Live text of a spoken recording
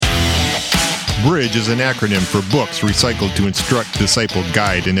BRIDGE is an acronym for Books Recycled to Instruct, Disciple,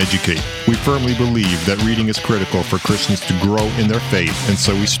 Guide, and Educate. We firmly believe that reading is critical for Christians to grow in their faith, and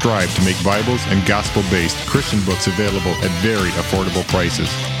so we strive to make Bibles and gospel-based Christian books available at very affordable prices.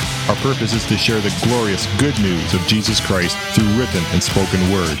 Our purpose is to share the glorious good news of Jesus Christ through written and spoken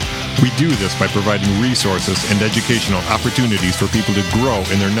word. We do this by providing resources and educational opportunities for people to grow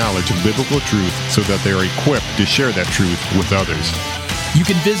in their knowledge of biblical truth so that they are equipped to share that truth with others. You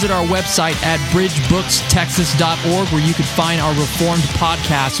can visit our website at bridgebookstexas.org, where you can find our Reformed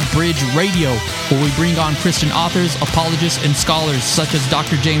podcast, Bridge Radio, where we bring on Christian authors, apologists, and scholars such as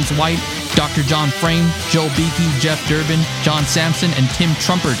Dr. James White, Dr. John Frame, Joel Beakey, Jeff Durbin, John Sampson, and Tim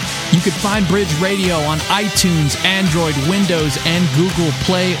Trumpert. You can find Bridge Radio on iTunes, Android, Windows, and Google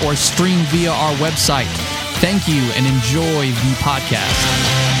Play, or stream via our website. Thank you, and enjoy the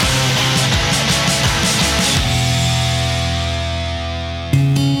podcast.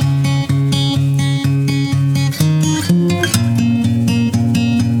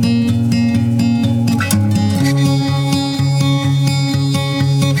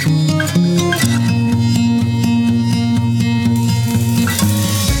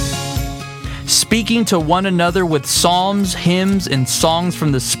 Speaking to one another with psalms, hymns, and songs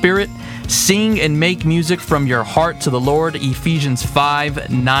from the Spirit, sing and make music from your heart to the Lord, Ephesians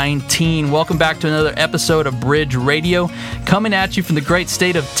 5:19. Welcome back to another episode of Bridge Radio, coming at you from the great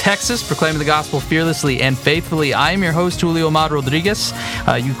state of Texas, proclaiming the gospel fearlessly and faithfully. I am your host, Julio Amado Rodriguez.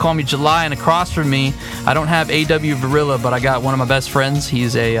 You call me July, and across from me, I don't have A.W. Varilla, but I got one of my best friends.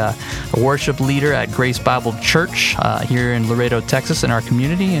 He's a worship leader at Grace Bible Church here in Laredo, Texas, in our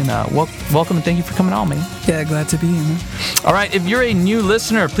community. And welcome and thank you for coming on, man. Yeah, glad to be here, man. All right, if you're a new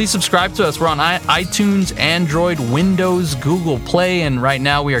listener, please subscribe to us. We're on iTunes, Android, Windows, Google Play, and right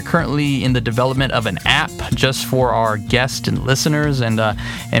now we are currently in the development of an app just for our guests and listeners. And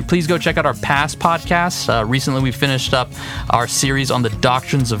please go check out our past podcasts. Recently, we finished up our series on the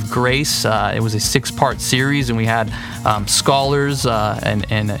doctrines of grace. It was a 6-part series, and we had scholars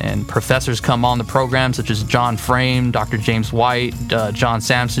and professors come on the program, such as John Frame, Dr. James White, John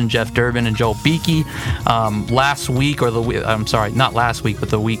Sampson, Jeff Durbin, and Joel Beakey. Last week, not last week, but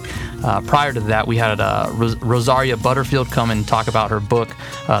the week prior to that, we had Rosaria Butterfield come and talk about her book,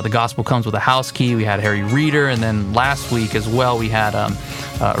 The Gospel Comes with a House Key. We had Harry Reeder, and then last week as well, we had a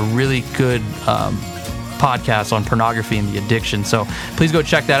really good podcast on pornography and the addiction. So please go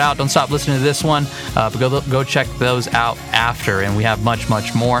check that out. Don't stop listening to this one, but go check those out after, and we have much,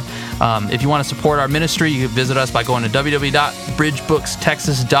 much more. If you want to support our ministry, you can visit us by going to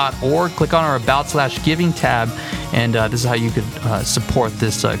www.bridgebookstexas.org. Click on our About/Giving tab, and this is how you could support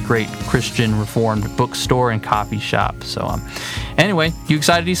this great Christian Reformed bookstore and coffee shop. So anyway, you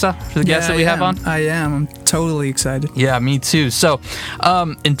excited, Isa, for the guests that we have on? I am. I'm totally excited. Yeah, me too. So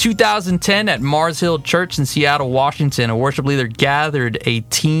in 2010 at Mars Hill Church in Seattle, Washington, a worship leader gathered a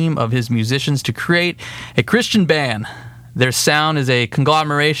team of his musicians to create a Christian band. Their sound is a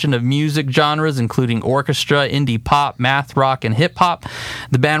conglomeration of music genres, including orchestra, indie pop, math rock, and hip hop.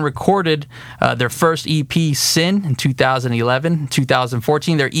 The band recorded their first EP, Sin, in 2011. In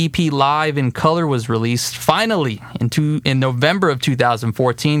 2014, their EP, Live in Color, was released. Finally, in November of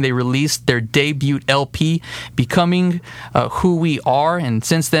 2014, they released their debut LP, Becoming Who We Are, and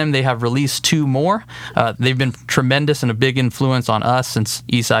since then, they have released 2 more. They've been tremendous and a big influence on us, since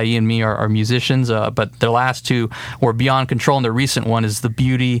Isai and me are musicians, but their last 2 were Beyond Control, and the recent one is The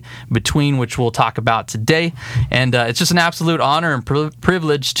Beauty Between, which we'll talk about today. And it's just an absolute honor and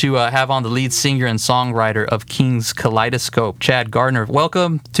privilege to have on the lead singer and songwriter of King's Kaleidoscope, Chad Gardner.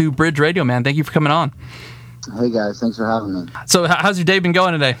 Welcome to Bridge Radio, man. Thank you for coming on. Hey guys, thanks for having me. So how's your day been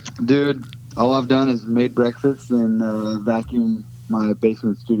going today? Dude, all I've done is made breakfast and vacuumed my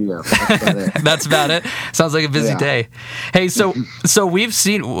basement studio. That's about it. That's about it. Sounds like a busy day. Hey, so we've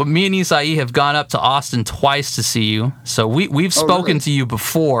seen, me and Isai have gone up to Austin twice to see you. So we've spoken to you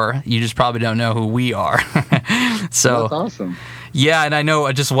before. You just probably don't know who we are. So that's awesome. Yeah, and I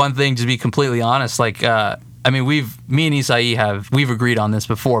know just one thing, to be completely honest, like I mean, me and Isai we've agreed on this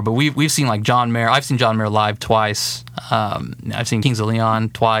before, but we've seen like John Mayer. I've seen John Mayer live twice. I've seen Kings of Leon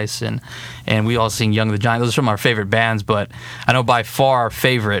twice, and we all seen Young the Giant. Those are some of our favorite bands, but I know by far our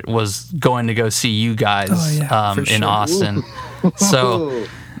favorite was going to go see you guys in Austin. So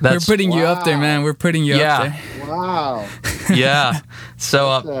we're putting you up there, man. We're putting you up there. Wow. Yeah.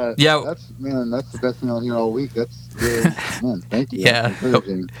 So that's the best thing I'll hear all week. That's man, thank you. Yeah.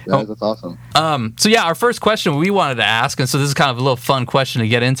 That's awesome. So our first question we wanted to ask, and so this is kind of a little fun question to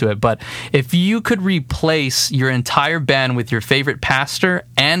get into it, but if you could replace your entire band with your favorite pastor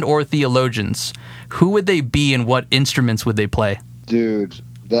and or theologians, who would they be and what instruments would they play? Dude,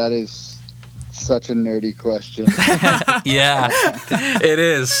 that is such a nerdy question. Yeah, it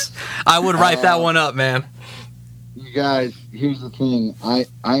is. I would write that one up, man. You guys, here's the thing. I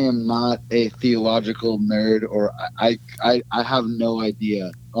am not a theological nerd, or I have no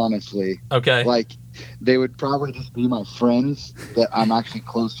idea, honestly. Okay. Like, they would probably just be my friends that I'm actually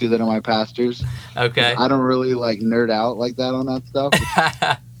close to that are my pastors. Okay. I don't really like nerd out like that on that stuff.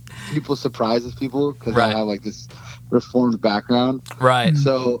 People surprises people because Right. I have like this reformed background. Right.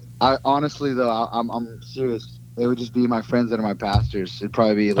 So I honestly though, I'm serious. They would just be my friends that are my pastors. It'd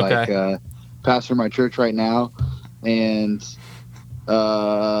probably be like pastor of my church right now, and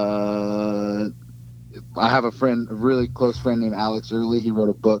I have a really close friend named Alex Early. He wrote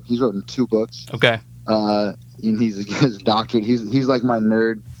a book. He's written 2 books. Okay. And he's his doctorate. He's like my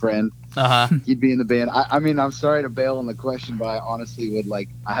nerd friend. He'd be in the band. I mean, I'm sorry to bail on the question, but I honestly would like.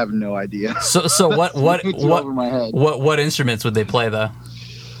 I have no idea. So what over my head. what instruments would they play though?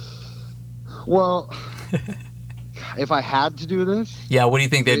 Well, if I had to do this, Yeah. What do you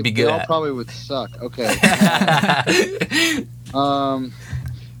think they'd be good they all at? probably would suck. Okay.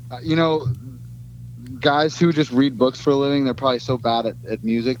 You know, guys who just read books for a living, they're probably so bad at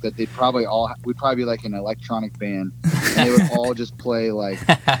music that we'd probably be like an electronic band, and they would all just play like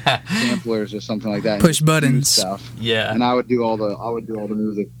samplers or something like that. and Push just buttons. cue stuff. Yeah. And I would do all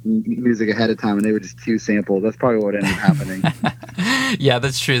the music ahead of time, and they would just cue samples. That's probably what ended up happening. Yeah,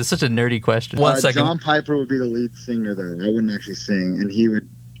 that's true. It's such a nerdy question. One second. John Piper would be the lead singer, though. I wouldn't actually sing, and he would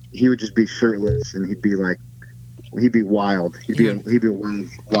just be shirtless, and he'd be wild. He'd be a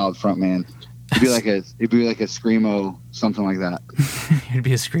wild front man. He'd be like a screamo, something like that. You'd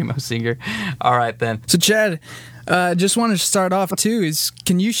be a screamo singer. All right then. So Chad, just wanted to start off too.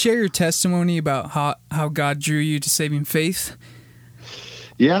 Can you share your testimony about how God drew you to saving faith?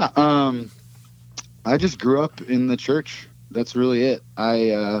 Yeah, I just grew up in the church. That's really it.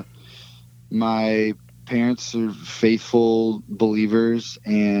 My parents are faithful believers,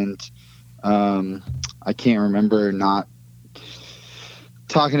 and I can't remember not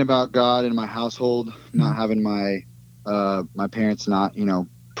talking about God in my household, not having my parents not,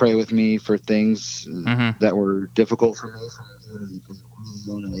 pray with me for things that were difficult for me from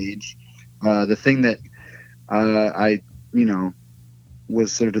a young age. The thing that I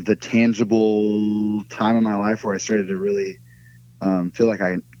was sort of the tangible time in my life where I started to really feel like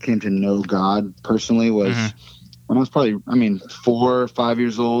I came to know God personally was when I was probably, 4 or 5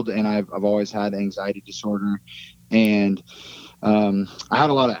 years old, and I've always had anxiety disorder, and I had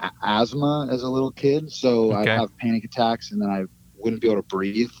a lot of asthma as a little kid, so I'd have panic attacks, and then I wouldn't be able to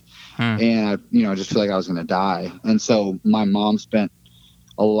breathe, and I just feel like I was going to die. And so my mom spent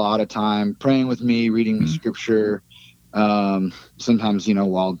a lot of time praying with me, reading the scripture, sometimes,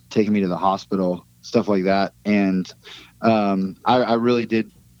 while taking me to the hospital, stuff like that. And I really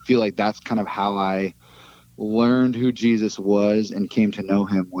did feel like that's kind of how I learned who Jesus was and came to know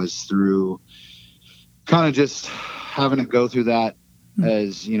him, was through kind of just having to go through that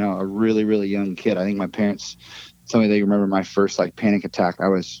as, a really, really young kid. I think my parents told me they remember my first panic attack. I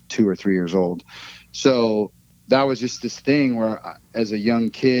was 2 or 3 years old. So that was just this thing where as a young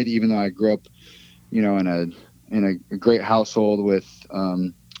kid, even though I grew up, in a great household with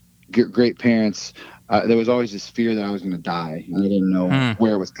great parents, there was always this fear that I was going to die. And I didn't know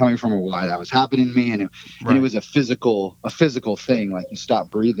where it was coming from or why that was happening to me. And it was a physical thing, like you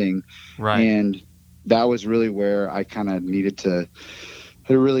stop breathing. Right. And that was really where I kind of needed to,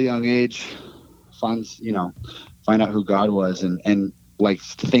 at a really young age, find out who God was and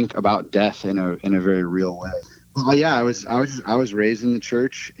think about death in a very real way. Well, yeah, I was raised in the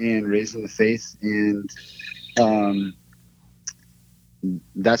church and raised in the faith, and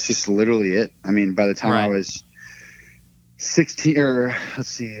that's just literally it. By the time I was 16, or let's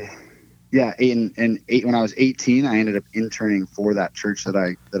see, eight. When I was 18, I ended up interning for that church that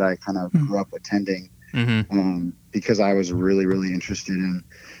I kind of grew up attending, because I was really, really interested in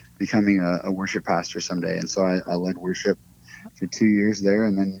becoming a worship pastor someday. And so I led worship for 2 years there,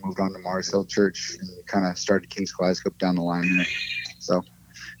 and then moved on to Mars Hill Church and kind of started King's Kaleidoscope down the line there. So,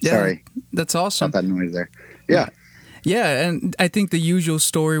 sorry. That's awesome. Not that noise there. Yeah. Yeah, and I think the usual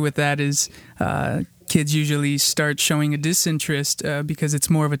story with that is kids usually start showing a disinterest because it's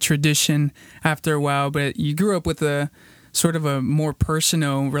more of a tradition after a while, but you grew up with a sort of a more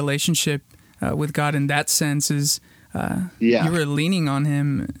personal relationship with God in that sense. You were leaning on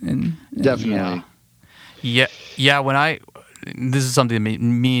him. And Definitely. Yeah, this is something that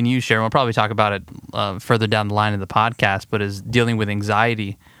me and you share, and we'll probably talk about it further down the line in the podcast, but is dealing with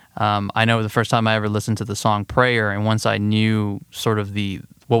anxiety. I know the first time I ever listened to the song Prayer, and once I knew sort of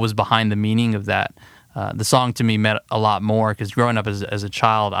what was behind the meaning of that, the song to me meant a lot more because growing up as a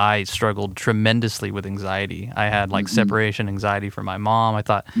child, I struggled tremendously with anxiety. I had like separation anxiety from my mom. I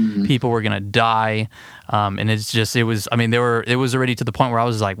thought people were gonna die, and it was already to the point where I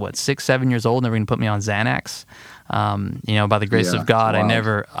was like 6, 7 years old, and they were gonna put me on Xanax. By the grace of God,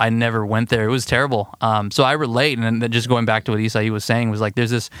 I never went there. It was terrible. So I relate, and then just going back to what Isai was saying was like,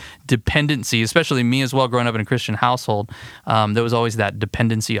 there's this dependency, especially me as well, growing up in a Christian household. There was always that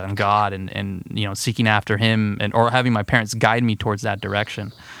dependency on God and seeking after Him or having my parents guide me towards that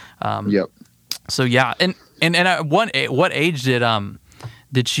direction. So yeah, and at what age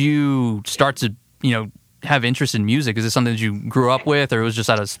did you start to have interest in music? Is this something that you grew up with, or it was just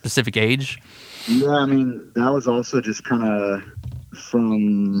at a specific age? Yeah, I mean, that was also just kind of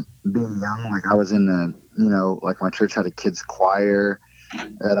from being young. Like I was in my church had a kids choir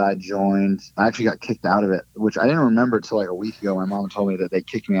that I joined. I actually got kicked out of it, which I didn't remember till like a week ago. My mom told me that they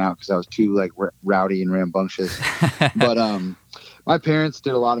kicked me out because I was too like rowdy and rambunctious. But my parents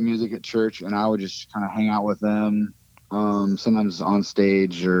did a lot of music at church, and I would just kind of hang out with them. Sometimes on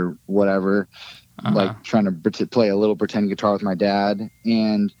stage or whatever, like trying to play a little pretend guitar with my dad.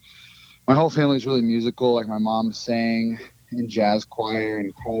 And my whole family is really musical. Like my mom sang in jazz choir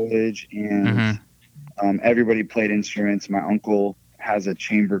in college, and everybody played instruments. My uncle has a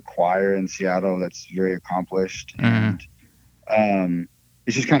chamber choir in Seattle that's very accomplished, and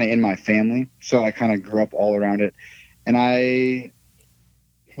it's just kind of in my family. So I kind of grew up all around it. And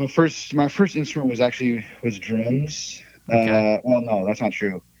my first instrument was drums. Okay. Well, no, that's not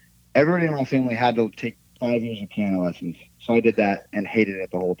true. Everybody in my family had to take 5 years of piano lessons. So I did that and hated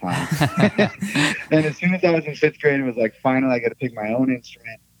it the whole time. And as soon as I was in 5th grade, it was like, finally, I got to pick my own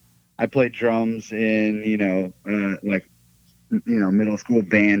instrument. I played drums in, middle school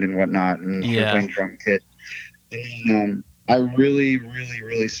band and whatnot, and playing drum kit. And I really, really,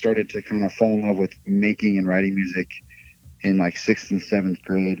 really started to kind of fall in love with making and writing music in like 6th and 7th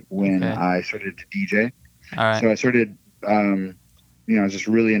grade when I started to DJ. All right. So I started, I was just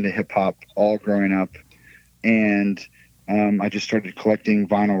really into hip hop all growing up. And I just started collecting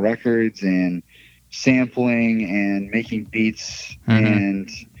vinyl records and sampling and making beats. And,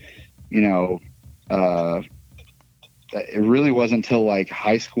 it really wasn't until like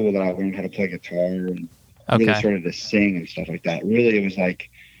high school that I learned how to play guitar and really started to sing and stuff like that. Really, it was like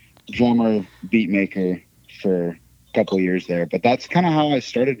drummer, beat maker for a couple of years there. But that's kind of how I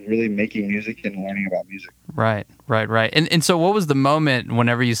started really making music and learning about music. Right. And so what was the moment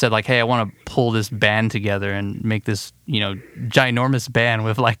whenever you said like, hey, I want to pull this band together and make this, ginormous band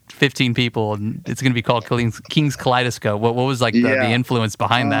with like 15 people, and it's going to be called King's Kaleidoscope. What was like the influence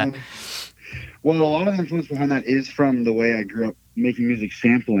behind that? Well, a lot of the influence behind that is from the way I grew up making music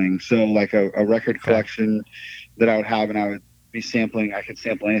sampling. So like a record collection that I would have, and I would be sampling. I could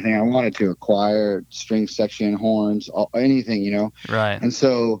sample anything I wanted to, a choir, string section, horns, anything, Right. And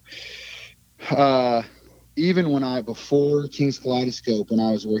so even before King's Kaleidoscope, when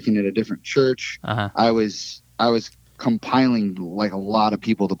I was working at a different church, I was compiling like a lot of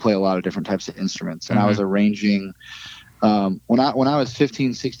people to play a lot of different types of instruments. And I was arranging, when I was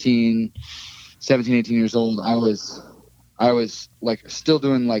 15, 16, 17, 18 years old, I was like still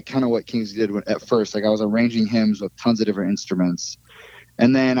doing like kind of what Kings did at first. Like I was arranging hymns with tons of different instruments.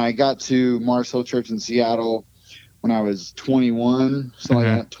 And then I got to Mars Hill Church in Seattle when I was 21, something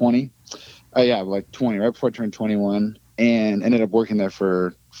like that, 20. Like 20, right before I turned 21, and ended up working there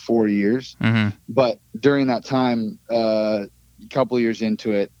for 4 years. But during that time, a couple of years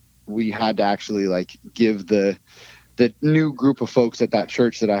into it, we had to actually like give the new group of folks at that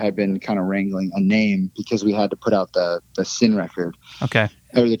church that I had been kind of wrangling a name, because we had to put out the Sin record. Okay.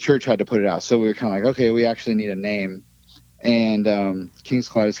 Or the church had to put it out. So we were kind of like, okay, we actually need a name. And King's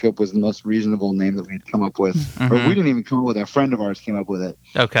Kaleidoscope was the most reasonable name that we had come up with. Or we didn't even come up with it. A friend of ours came up with it.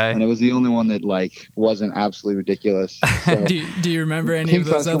 Okay. And it was the only one that like wasn't absolutely ridiculous. So, do you remember any of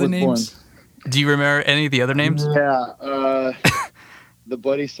those other names? Do you remember any of the other names? Yeah. The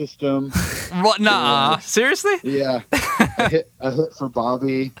Buddy System. What? Nah. Seriously? Yeah. I hit for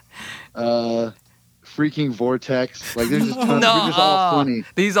Bobby. Freaking Vortex. Like there's just tons. They're just all funny.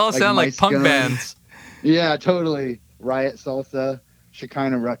 These all sound like punk bands. Yeah, totally. Riot Salsa,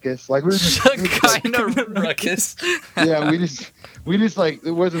 Shekinah Ruckus. Like we were just Shekinah Ruckus. Yeah, we just like,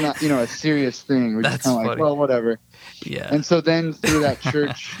 it wasn't a serious thing. We're just kind of like, well, whatever. Yeah. And so then through that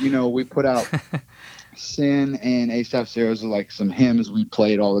church, we put out Sin and A$AP Zeros, like some hymns we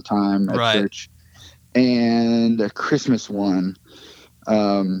played all the time at church, and a Christmas one.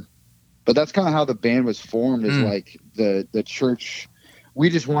 But that's kind of how the band was formed. Is like the church.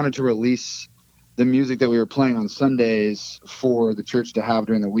 We just wanted to release the music that we were playing on Sundays for the church to have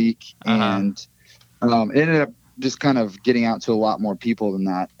during the week. And It ended up just kind of getting out to a lot more people than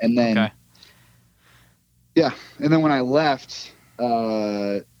that. And then, and then when I left,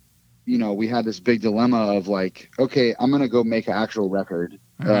 we had this big dilemma of like, okay, I'm going to go make an actual record,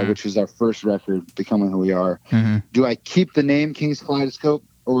 which was our first record, Becoming Who We Are. Mm-hmm. Do I keep the name King's Kaleidoscope,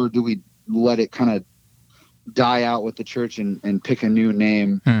 or do we let it kind of die out with the church and pick a new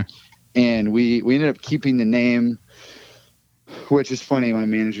name? And we ended up keeping the name, which is funny. My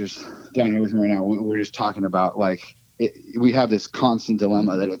manager's down here with me right now. We're just talking about like we have this constant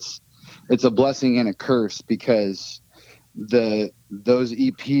dilemma that it's a blessing and a curse, because those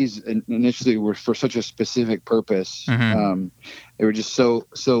EPs initially were for such a specific purpose. They were just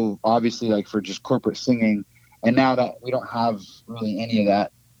so obviously like for just corporate singing, and now that we don't have really any of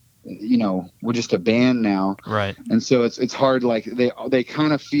that, we're just a band now, right? And so it's hard. Like they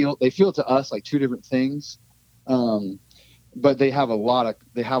kind of feel to us like two different things, but they have a lot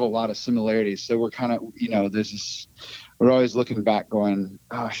of similarities. So we're kind of we're always looking back, going,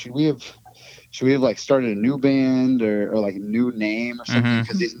 oh, should we have like started a new band or like a new name or something?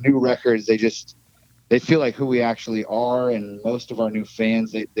 Because these new records, they feel like who we actually are, and most of our new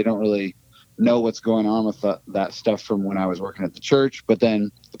fans, they don't really know what's going on with that stuff from when I was working at the church. But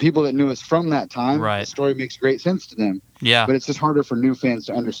then the people that knew us from that time, the story makes great sense to them. Yeah. But it's just harder for new fans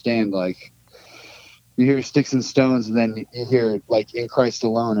to understand. Like, you hear Sticks and Stones, and then you hear like In Christ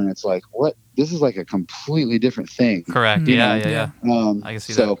Alone, and it's like, what? This is like a completely different thing. Correct. Yeah. I can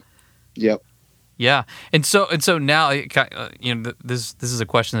see that. Yep. Yeah, and so now, this is a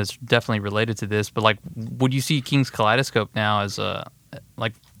question that's definitely related to this, but like, would you see King's Kaleidoscope now as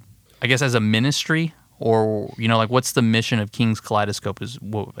as a ministry, or like, what's the mission of King's Kaleidoscope? Is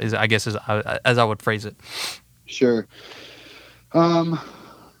as I would phrase it. Sure. Man,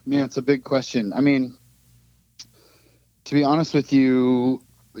 it's a big question. I mean, to be honest with you,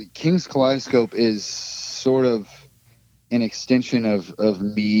 King's Kaleidoscope is sort of an extension of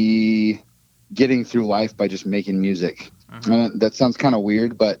me getting through life by just making music. That sounds kind of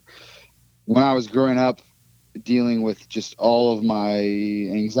weird, but when I was growing up dealing with just all of my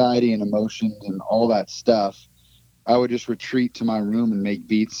anxiety and emotions and all that stuff, I would just retreat to my room and make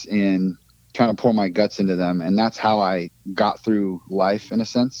beats and kind of pour my guts into them. And that's how I got through life, in a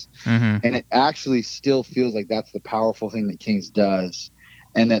sense. And it actually still feels like that's the powerful thing that King's does.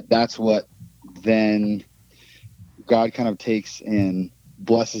 And that's what then God kind of takes and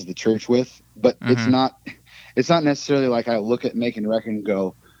blesses the church with. But it's not necessarily like I look at making a record and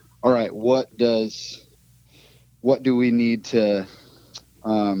go, all right, what do we need to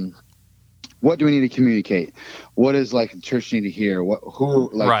communicate? What does like the church need to hear?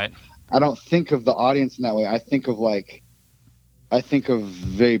 Right. I don't think of the audience in that way. I think of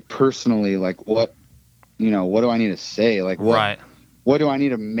very personally, like what do I need to say? Like what do I need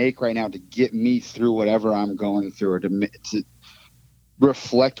to make right now to get me through whatever I'm going through, or to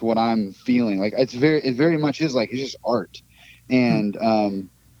reflect what I'm feeling? Like it very much is like, it's just art. And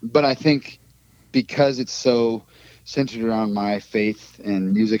but I think because it's so centered around my faith,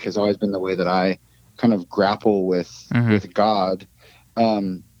 and music has always been the way that I kind of grapple with God,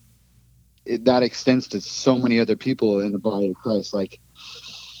 that extends to so many other people in the body of Christ. Like,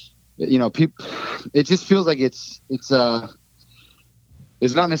 people, it just feels like it's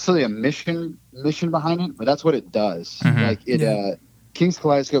there's not necessarily a mission behind it, but that's what it does. Like King's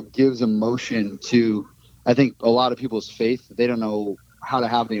Kaleidoscope gives emotion to, I think, a lot of people's faith that they don't know how to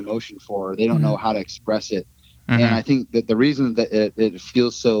have the emotion for, or they don't know how to express it. And I think that the reason that it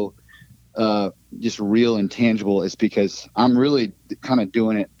feels so just real and tangible is because I'm really kind of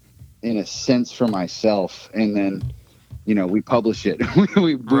doing it in a sense for myself, and then we publish it.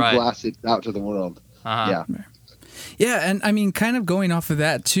 we blast it out to the world. Yeah, and I mean, kind of going off of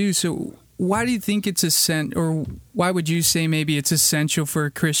that too, so why do you think it's or why would you say maybe it's essential for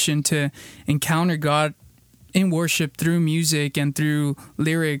a Christian to encounter God in worship through music and through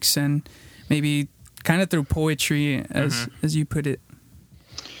lyrics, and maybe kind of through poetry, as you put it?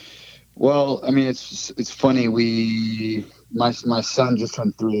 Well, I mean, it's funny. My son just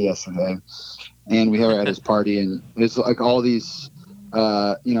turned 3 yesterday, and we were at his party, and it's like all these,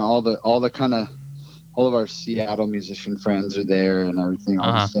 all of our Seattle musician friends are there and everything,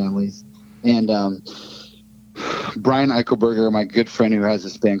 all his families. And Brian Eichelberger, my good friend who has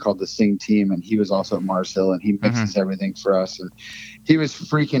this band called the Sing Team, and he was also at Mars Hill, and he mixes everything for us. And he was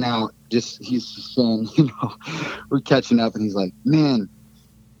freaking out. He's just saying, we're catching up, and he's like, man,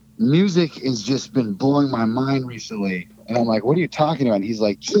 music has just been blowing my mind recently. And I'm like, what are you talking about? And he's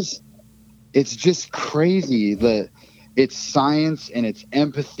like, it's just crazy. It's science, and it's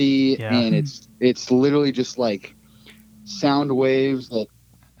empathy, and it's literally just like sound waves that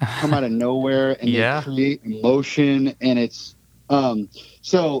come out of nowhere and Yeah. they create emotion, and it's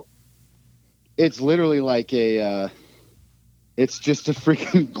so it's literally like it's just a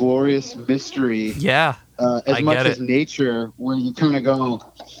freaking glorious mystery. Yeah. As I much get as it. nature, where you kind of go,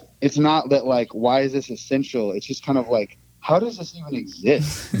 it's not that like, why is this essential? It's just kind of like, how does this even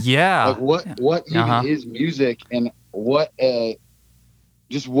exist? Yeah. Like what even Uh-huh. is music, and what an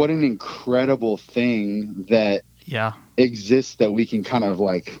incredible thing that Yeah. exists that we can kind of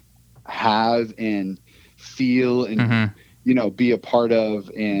like have and feel and Mm-hmm. be a part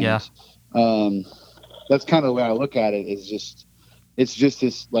of. And Yeah. that's kind of the way I look at it, is just it's just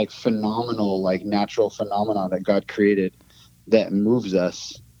this like phenomenal, like natural phenomenon that God created that moves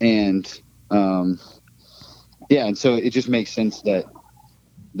us. And and so it just makes sense that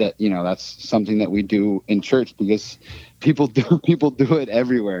that's something that we do in church, because people do it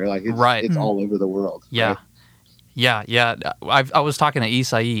everywhere. Like it's, Right. it's all over the world. Yeah. Right? Yeah. I was talking to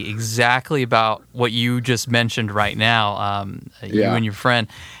Isai exactly about what you just mentioned right now, you Yeah. and your friend.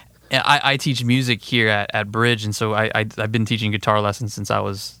 I teach music here at Bridge, and so I've been teaching guitar lessons since I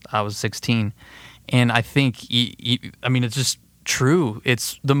was 16. And I think, I mean, it's just true.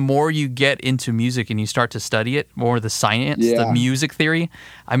 It's the more you get into music and you start to study it, more the science, the Yeah. music theory.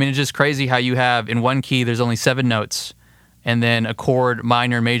 I mean, it's just crazy how you have, in one key, there's only 7 notes. And then a chord,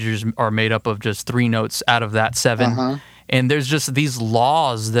 minor and majors are made up of just 3 notes out of that 7. Uh-huh. And there's just these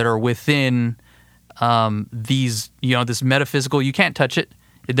laws that are within these, this metaphysical, you can't touch it.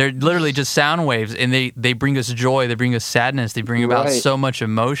 They're literally just sound waves, and they bring us joy, they bring us sadness, they bring about Right. so much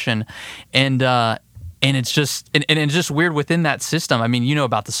emotion. And it's just and it's just weird within that system. I mean, you know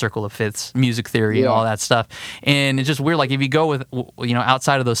about the circle of fifths, music theory, and Yeah. all that stuff. And it's just weird. Like if you go with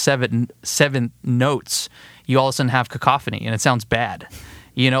outside of those seven notes, you all of a sudden have cacophony, and it sounds bad.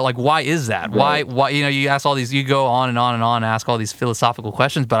 Like why is that? Right. Why? You ask all these, you go on and on and on, and ask all these philosophical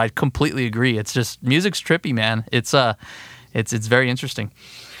questions. But I completely agree. It's just music's trippy, man. It's very interesting.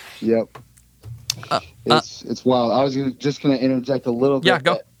 Yep. It's wild. I was just going to interject a little bit. Yeah,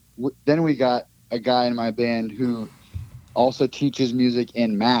 go. Then we got a guy in my band who also teaches music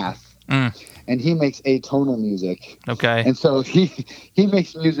and math, and he makes atonal music. Okay. And so he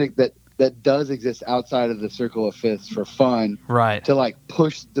makes music that does exist outside of the circle of fifths for fun, Right. to like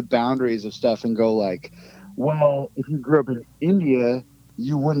push the boundaries of stuff and go like, well, if you grew up in India,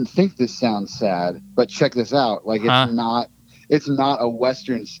 you wouldn't think this sounds sad, but check this out. Like it's not a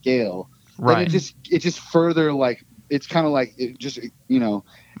Western scale. Right. And it just further, like, it's kind of like it just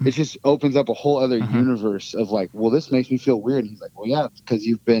it just opens up a whole other universe of like, well, this makes me feel weird. And he's like, well, yeah, because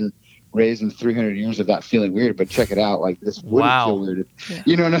you've been raised in 300 years of that feeling weird, but check it out, like this wouldn't feel weird.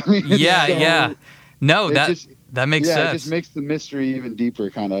 You know what I mean? Yeah, So yeah. No, it that makes it sense. just makes the mystery even deeper,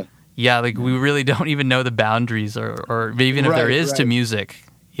 kind of. Yeah, like we really don't even know the boundaries or even if there Right, is to right. music.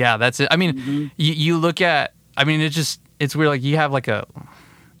 Yeah, that's it. I mean, you look at, I mean, it's weird. Like you have like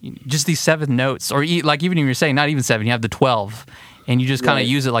just these 7 notes, or like even if you're saying not even 7, you have the 12, and you just kind of Right.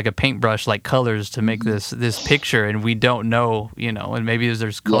 use it like a paintbrush, like colors to make this picture, and we don't know, and maybe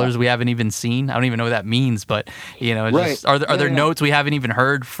there's colors we haven't even seen. I don't even know what that means, but it's Right. just, are there Yeah. notes we haven't even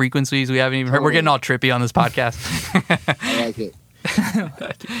heard, frequencies we haven't even heard? We're getting all trippy on this podcast. I like it.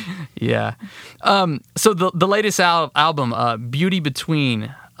 Yeah. So the latest album, Beauty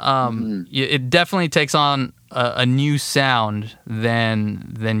Between, it definitely takes on a new sound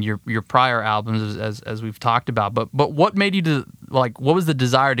than your prior albums, as we've talked about. But what made you what was the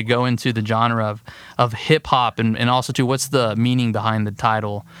desire to go into the genre of hip hop, and also too, what's the meaning behind the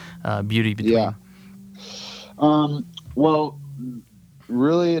title, Beauty Between? Yeah. Well,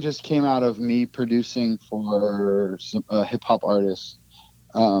 really, it just came out of me producing for some hip hop artists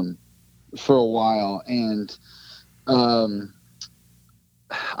for a while, and I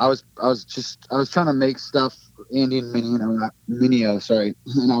was trying to make stuff. Andy and Minio,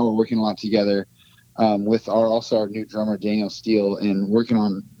 and I were working a lot together with our new drummer Daniel Steele, and working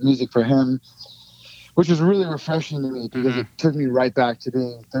on music for him, which was really refreshing to me, because it took me right back to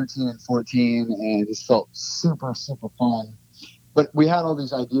being 13 and 14, and it just felt super, super fun. But we had all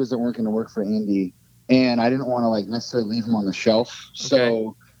these ideas that weren't going to work for Andy, and I didn't want to like necessarily leave them on the shelf.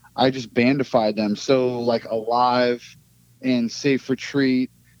 So I just bandified them. So like Alive and Safe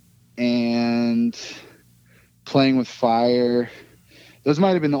Retreat and Playing with Fire, those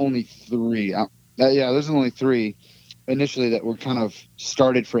might have been the only 3. Those are the only 3 initially that were kind of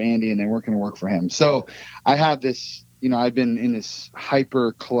started for Andy, and they weren't going to work for him. So I had this, I've been in this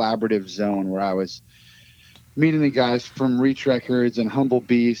hyper collaborative zone where I was meeting the guys from Reach Records and Humble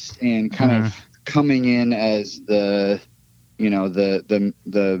Beast, and kind of coming in as the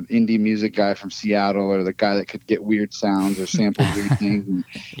the indie music guy from Seattle, or the guy that could get weird sounds or sample weird things.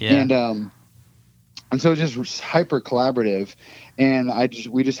 And so just hyper collaborative. And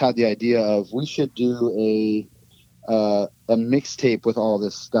we just had the idea of, we should do a mixtape with all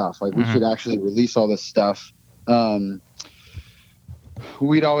this stuff. Like, we should actually release all this stuff. There'd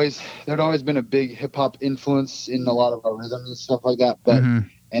always been a big hip hop influence in a lot of our rhythms and stuff like that. But,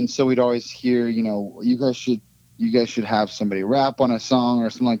 and so we'd always hear, you guys should have somebody rap on a song or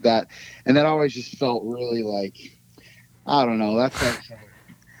something like that. And that always just felt really like, I don't know, that's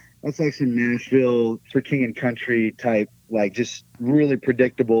like some Nashville for King and Country type, like, just really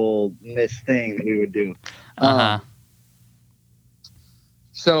predictable thing that we would do.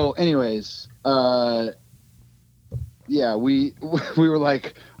 So anyways, we were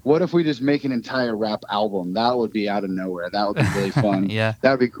like, what if we just make an entire rap album? That would be out of nowhere. That would be really fun. Yeah.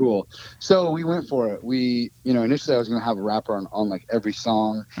 That'd be cool. So we went for it. Initially I was going to have a rapper on like every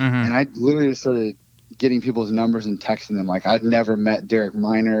song. And I literally just started getting people's numbers and texting them. Like, I'd never met Derek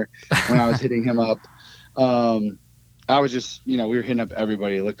Minor when I was hitting him up. I was just, we were hitting up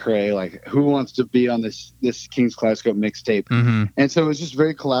everybody, Lecrae, like, who wants to be on this King's Kaleidoscope mixtape? And so it was just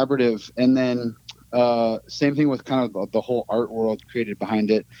very collaborative. And then same thing with kind of the whole art world created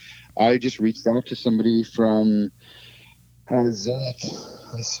behind it. I just reached out to somebody from my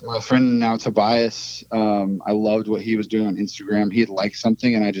friend now, Tobias. I loved what he was doing on Instagram. He had liked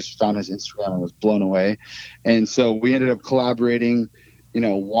something, and I just found his Instagram and was blown away. And so we ended up collaborating,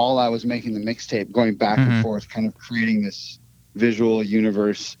 while I was making the mixtape, going back and forth, kind of creating this visual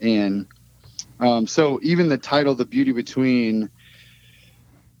universe. And so even the title, The Beauty Between,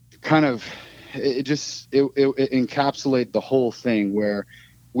 kind of, it encapsulated the whole thing, where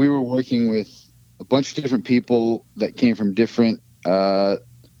we were working with a bunch of different people that came from different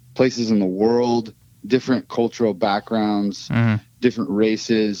places in the world, different cultural backgrounds, different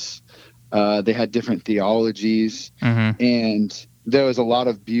races. They had different theologies, and there was a lot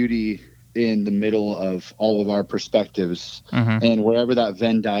of beauty in the middle of all of our perspectives. And wherever that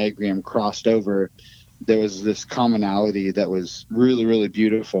Venn diagram crossed over, there was this commonality that was really, really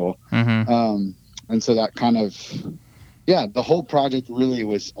beautiful. And so that kind of, the whole project really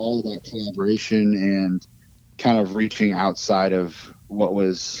was all about collaboration and kind of reaching outside of what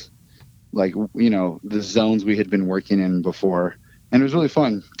was like, the zones we had been working in before. And it was really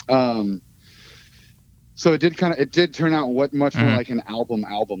fun. So it did turn out much more like an album.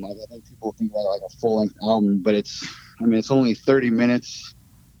 I think people think about it like a full-length album, but it's only 30 minutes.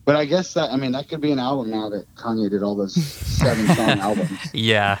 But I guess that could be an album now that Kanye did all those 7-song albums.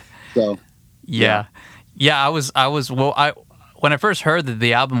 Yeah. So. Yeah. When I first heard that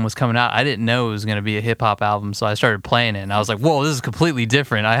the album was coming out, I didn't know it was going to be a hip hop album, so I started playing it, and I was like, "Whoa, this is completely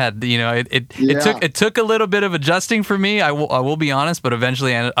different." I had, it took a little bit of adjusting for me. I will be honest, but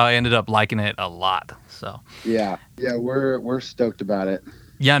eventually I ended up liking it a lot. So. Yeah, we're stoked about it.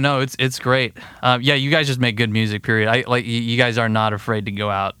 Yeah, no, it's great. You guys just make good music. Period. You guys are not afraid to go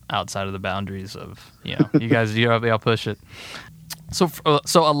outside of the boundaries of you guys. Y'all push it. So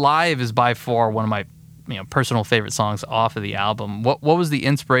Alive is by far one of my personal favorite songs off of the album. What was the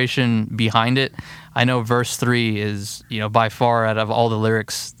inspiration behind it? I know verse 3 is by far, out of all the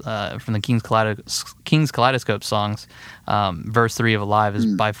lyrics from the King's Kaleidoscope songs, verse 3 of Alive is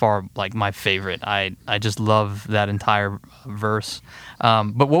by far like my favorite. I just love that entire verse.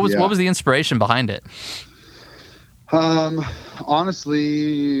 But what was the inspiration behind it?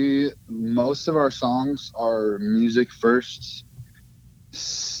 Honestly, most of our songs are music first.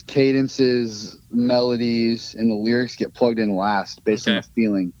 Cadences, melodies, and the lyrics get plugged in last based on the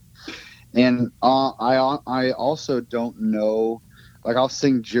feeling. And I also don't know, like, I'll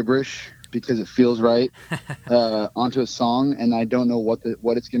sing gibberish because it feels right onto a song, and I don't know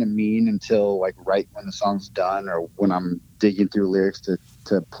what it's gonna mean until like right when the song's done or when I'm digging through lyrics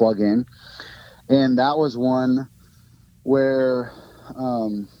to plug in. And that was one where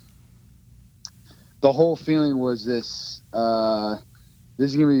the whole feeling was this.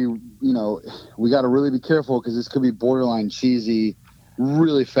 This is going to be, we got to really be careful because this could be borderline cheesy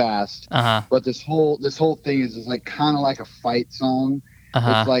really fast. But this whole thing is like kind of like a fight song.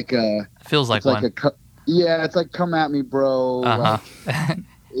 It's like feels like one. It's like "Come at me, bro." Like,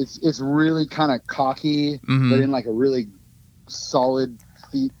 it's really kind of cocky, but in like a really solid,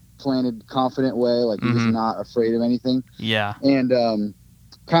 feet planted, confident way. Like you're just not afraid of anything. Yeah. And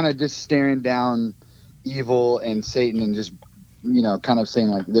kind of just staring down evil and Satan and just kind of saying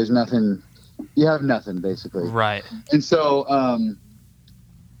like, there's nothing, you have nothing, basically. Right. And so,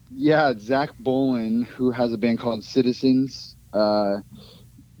 Zach Bolin, who has a band called Citizens and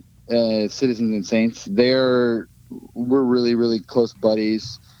Saints, they're we're really, really close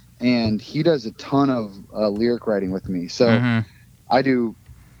buddies, and he does a ton of lyric writing with me. So I do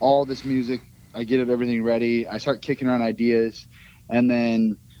all this music. I get everything ready. I start kicking around ideas, and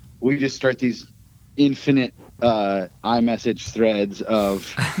then we just start these infinite iMessage threads of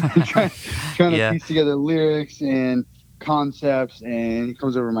trying to piece together lyrics and concepts. And he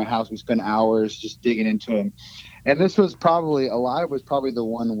comes over to my house. We spend hours just digging into them. And this was probably, Alive was probably the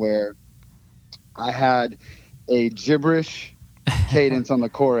one where I had a gibberish cadence on the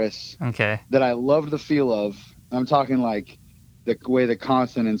chorus that I loved the feel of. I'm talking like the way the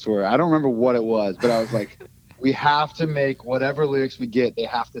consonants were. I don't remember what it was, but I was like, we have to make whatever lyrics we get, they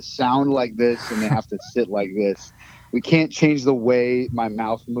have to sound like this and they have to sit like this. We can't change the way my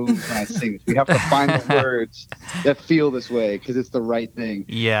mouth moves when I sing this. We have to find the words that feel this way because it's the right thing.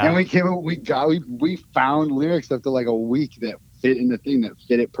 Yeah. And we found lyrics after like a week that fit in the thing, that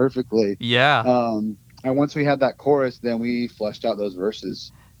fit it perfectly. Yeah. And once we had that chorus, then we fleshed out those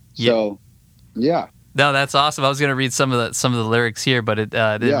verses. So, yeah. No, that's awesome. I was going to read some of the lyrics here, but it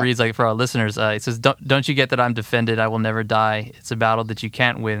reads like for our listeners. It says, "Don't you get that I'm defended? I will never die. It's a battle that you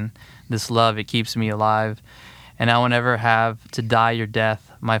can't win. This love, it keeps me alive. And I will never have to die your death.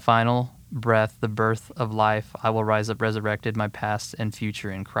 My final breath, the birth of life. I will rise up resurrected, my past and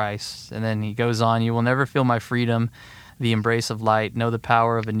future in Christ." And then he goes on, "You will never feel my freedom, the embrace of light. Know the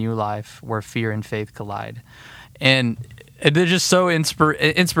power of a new life where fear and faith collide." And they're just so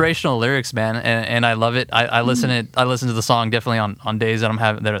inspirational lyrics, man, and I love it. I listen to the song definitely on days that I'm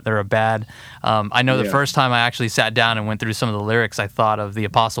having that are bad. I know the first time I actually sat down and went through some of the lyrics, I thought of the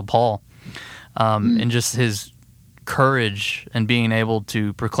Apostle Paul, and just his courage and being able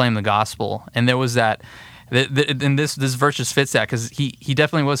to proclaim the gospel. And there was that. And this verse just fits that because he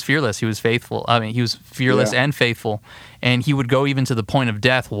definitely was fearless. He was faithful. I mean, he was fearless and faithful, and he would go even to the point of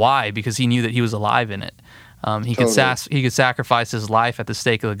death. Why? Because he knew that he was alive in it. He could sacrifice his life at the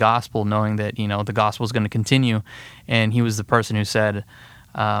stake of the gospel, knowing that the gospel is going to continue. And he was the person who said,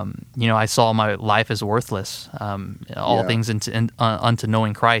 I saw my life as worthless. All things unto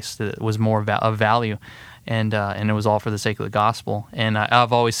knowing Christ was more of value, and it was all for the sake of the gospel. And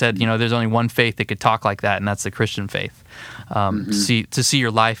I've always said, there's only one faith that could talk like that, and that's the Christian faith. To see your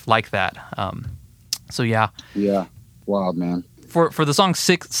life like that. Yeah, wild, man. For the song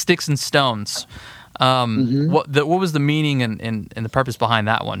 "Sticks and Stones." What was the meaning and the purpose behind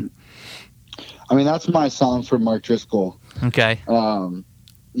that one? I mean, that's my song for Mark Driscoll. Okay.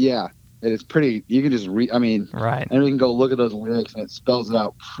 Yeah, it's pretty. You can just read. I mean, right. And we can go look at those lyrics, and it spells it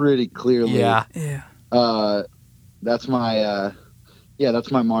out pretty clearly. Yeah. That's my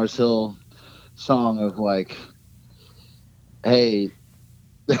that's my Mars Hill song of like, hey,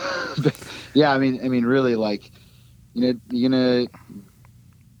 yeah. I mean, really, like, you're gonna.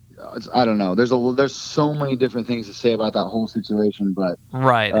 I don't know. There's so many different things to say about that whole situation, but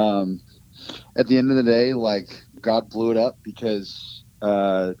right. At the end of the day, like, God blew it up because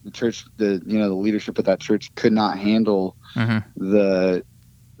the church, the leadership of that church could not handle the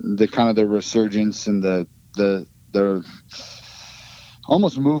kind of the resurgence and the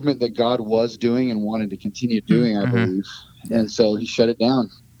almost movement that God was doing and wanted to continue doing, I believe. And so he shut it down.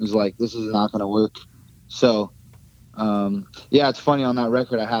 He was like, this is not going to work. So. It's funny, on that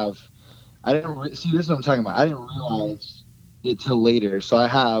record I didn't see, this is what I'm talking about. I didn't realize it till later. So I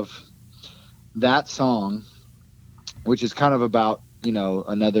have that song, which is kind of about,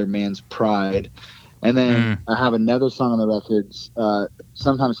 another man's pride. And then I have another song on the records,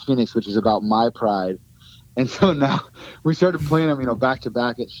 Sometimes Phoenix, which is about my pride. And so now we started playing them, back to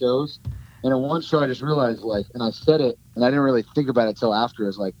back at shows. And in one show I just realized, like, and I said it and I didn't really think about it till after. I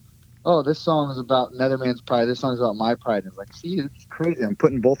was like, oh, this song is about another man's pride. This song is about my pride. And it's like, see, it's crazy. I'm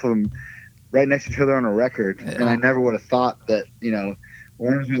putting both of them right next to each other on a record. And I never would have thought that,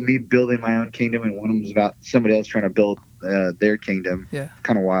 one was about me building my own kingdom and one was about somebody else trying to build their kingdom. Yeah.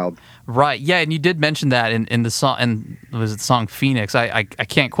 Kind of wild. Right. Yeah. And you did mention that in the song, and was it the song Phoenix? I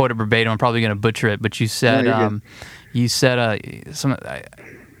can't quote it verbatim. I'm probably going to butcher it, but you said,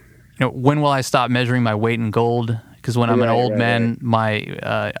 when will I stop measuring my weight in gold? Because when I'm an old man,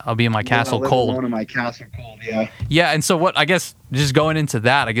 I'll be in my castle cold. Alone in my castle cold, yeah. Yeah, and so what? I guess just going into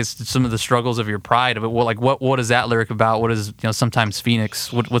that, I guess some of the struggles of your pride. Of it, well, like what is that lyric about? What is sometimes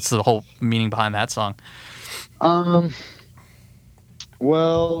Phoenix? What's the whole meaning behind that song?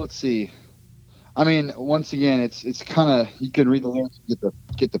 Well, let's see. I mean, once again, it's kind of, you can read the lyrics and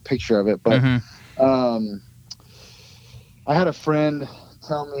get the picture of it. But I had a friend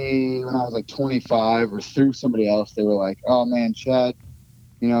tell me when I was like 25, or through somebody else, they were like, oh man, Chad,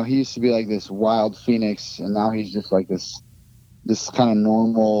 he used to be like this wild phoenix, and now he's just like this kind of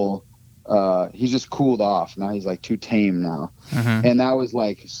normal he's just cooled off. Now he's like too tame now. Mm-hmm. And that was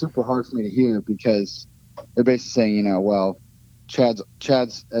like super hard for me to hear, because they're basically saying, you know, well, Chad's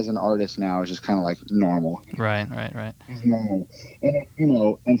as an artist now is just kind of like normal. Right. He's normal. And, you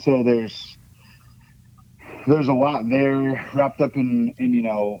know, and so there's a lot there wrapped up in you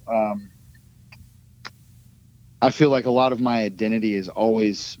know, I feel like a lot of my identity is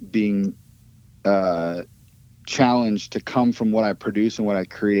always being challenged to come from what I produce and what I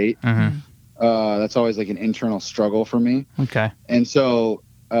create. Mm-hmm. That's always like an internal struggle for me. Okay. And so,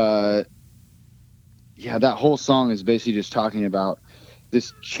 yeah, that whole song is basically just talking about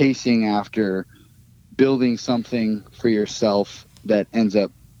this chasing after building something for yourself that ends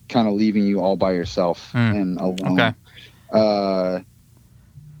up kind of leaving you all by yourself and alone. Okay.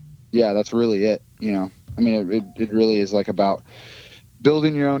 Yeah, that's really it. You know, I mean, it really is like about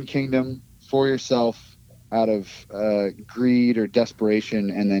building your own kingdom for yourself out of greed or desperation,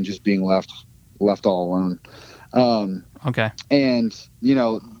 and then just being left all alone. Okay. And, you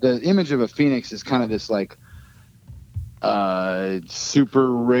know, the image of a phoenix is kind of this like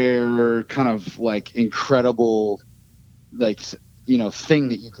super rare, kind of like incredible, like, you know, thing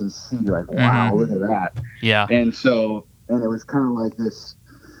that you can see, like, wow, look at that. Yeah. And so, and it was kind of like this,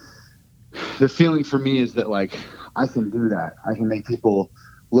 the feeling for me is that, like, I can do that. I can make people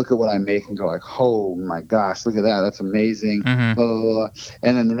look at what I make and go like, oh my gosh, look at that. That's amazing. Blah, blah, blah.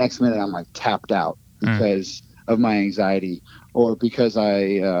 And then the next minute I'm like tapped out because of my anxiety, or because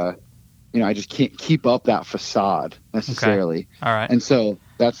I just can't keep up that facade necessarily. Okay. All right. And so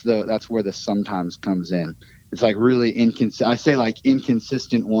that's where the sometimes comes in. It's like really inconsistent. I say like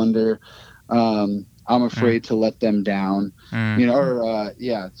inconsistent wonder. I'm afraid to let them down, you know, or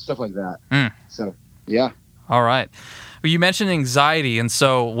stuff like that. So yeah. All right. Well, you mentioned anxiety, and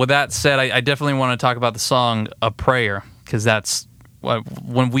so with that said, I definitely want to talk about the song "A Prayer," because that's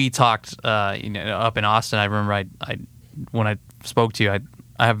when we talked, up in Austin. I remember when I spoke to you,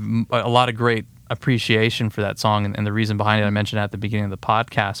 I have a lot of great appreciation for that song and the reason behind it. I mentioned it at the beginning of the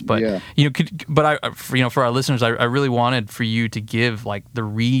podcast, but for our listeners, I really wanted for you to give like the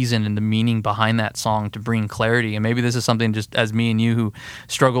reason and the meaning behind that song to bring clarity. And maybe this is something just as me and you who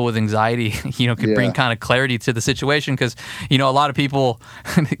struggle with anxiety, could bring kind of clarity to the situation. Because a lot of people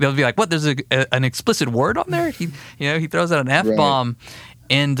they'll be like, "What? There's an explicit word on there?" He throws out an F-bomb,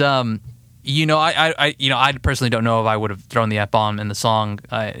 and I personally don't know if I would have thrown the F-bomb in the song,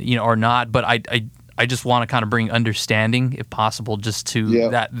 or not, but I just want to kind of bring understanding, if possible, just to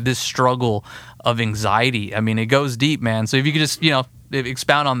this struggle of anxiety. I mean, it goes deep, man. So if you could just,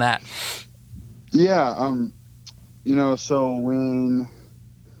 expound on that. Yeah. So when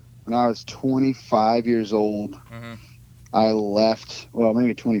I was 25 years old, I left,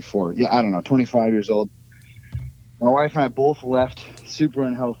 maybe 24. Yeah, I don't know, 25 years old. My wife and I both left super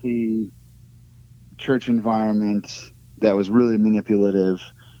unhealthy church environment that was really manipulative,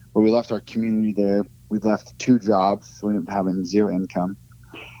 where we left our community there. We left 2 jobs, so we ended up having 0 income.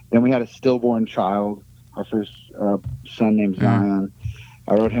 Then we had a stillborn child, our first son named Zion.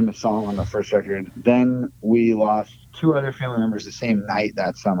 I wrote him a song on the first record. Then we lost 2 other family members the same night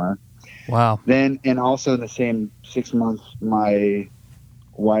that summer. Wow. Then, and also in the same 6 months, my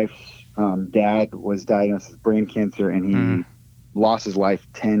wife's dad was diagnosed with brain cancer, and he lost his life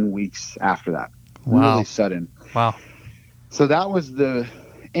 10 weeks after that. Wow. Really sudden. Wow. So that was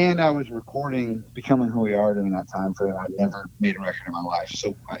and I was recording Becoming Who We Are during that time frame. I'd never made a record in my life.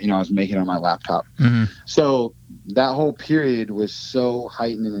 So, I was making it on my laptop. So that whole period was so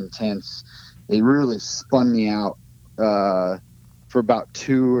heightened and intense. It really spun me out for about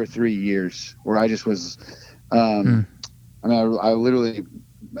 2 or 3 years, where I just was, I literally,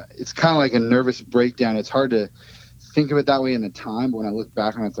 it's kind of like a nervous breakdown. It's hard to think of it that way in the time, but when I look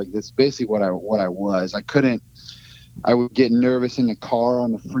back on it, it's like, that's basically what I was. I would get nervous in the car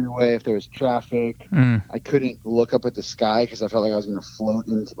on the freeway if there was traffic. I couldn't look up at the sky because I felt like I was going to float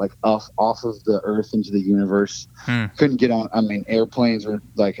into off of the earth into the universe. Couldn't get on. Airplanes were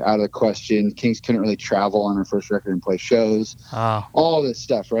like out of the question. Kings couldn't really travel on our first record and play shows. All this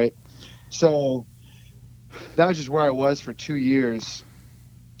stuff, right? So that was just where I was for 2 years.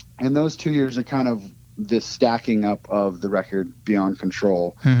 And those 2 years are kind of this stacking up of the record Beyond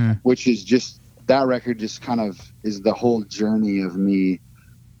Control, which is just, that record just kind of is the whole journey of me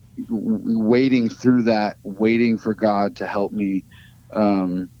wading through that, waiting for God to help me,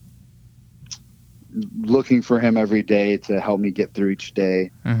 looking for him every day to help me get through each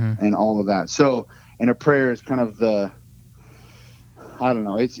day, and all of that. So, and A Prayer is kind of I don't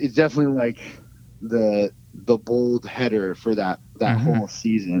know, it's definitely like the bold header for that whole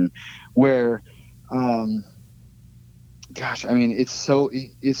season, where gosh, I mean, it's so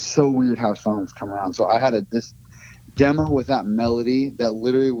weird how songs come around. So I had this demo with that melody that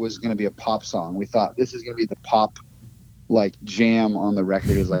literally was going to be a pop song. We thought this is going to be the pop like jam on the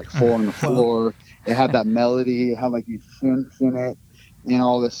record. Is like Four on the Floor. It had that melody, it had like these synths in it and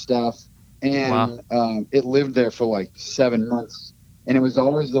all this stuff. And it lived there for like 7 months. And it was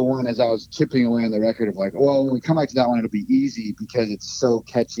always the one as I was chipping away on the record of like, well, when we come back to that one, it'll be easy because it's so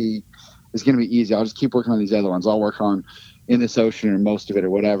catchy. It's going to be easy. I'll just keep working on these other ones. I'll work on In This Ocean or most of it or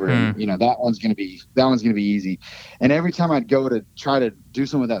whatever. And, you know, that one's going to be easy. And every time I'd go to try to do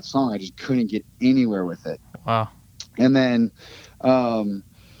some of that song, I just couldn't get anywhere with it. Wow. And then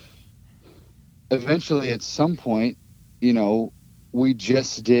eventually at some point, you know, we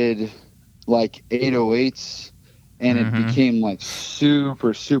just did like 808s and it became like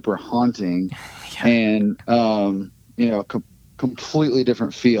super, super haunting and, you know, completely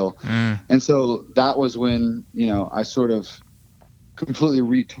different feel. And so that was when, you know, I sort of completely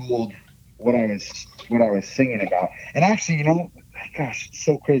retooled what I was singing about. And actually, you know, gosh, it's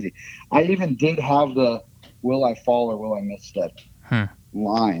so crazy. I even did have the "Will I fall or will I misstep"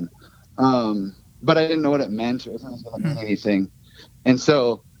 line, but I didn't know what it meant. It wasn't going to mean anything. And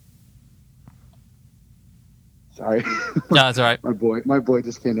so, sorry. No, that's all right. My boy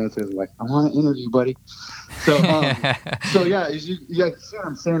just came downstairs and like, I want to interview, buddy. So, so yeah, you guys see what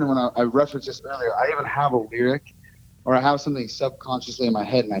I'm saying when I referenced this earlier. I even have a lyric, or I have something subconsciously in my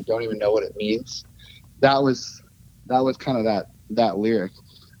head, and I don't even know what it means. That was kind of that lyric.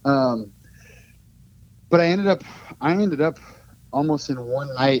 But I ended up almost in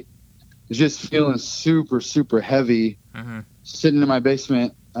one night just feeling super, super heavy, sitting in my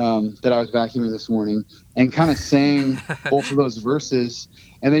basement that I was vacuuming this morning and kind of sang both of those verses,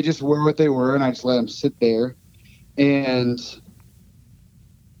 and they just were what they were, and I just let them sit there. And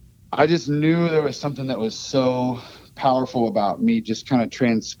I just knew there was something that was so powerful about me just kind of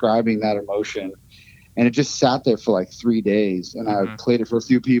transcribing that emotion. And it just sat there for like 3 days, and I played it for a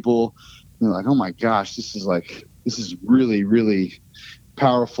few people, and they're like, oh my gosh, this is really, really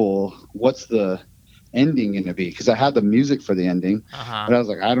powerful. What's the ending going to be? Because I had the music for the ending, but I was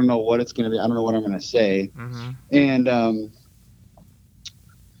like, I don't know what it's going to be. I don't know what I'm going to say. And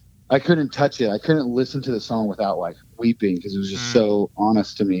I couldn't touch it. I couldn't listen to the song without like weeping because it was just so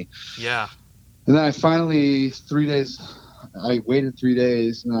honest to me. Yeah. And then I finally, I waited 3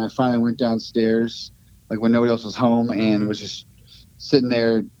 days, and then I finally went downstairs, like when nobody else was home, and was just sitting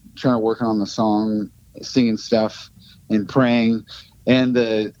there trying to work on the song, singing stuff and praying. And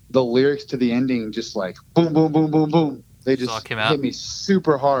the lyrics to the ending just like boom, boom, boom, boom, boom. They just hit me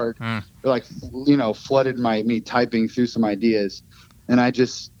super hard. They're like, you know, flooded me typing through some ideas. And I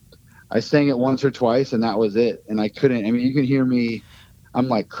sang it once or twice, and that was it. And I couldn't, I mean, you can hear me, I'm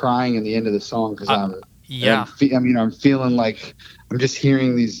like crying in the end of the song because I'm feeling like I'm just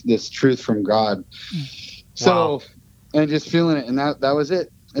hearing this truth from God. So, and just feeling it. And that was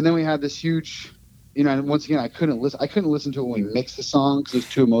it. And then we had this huge, you know, and once again, I couldn't listen to it when we mixed the song because it was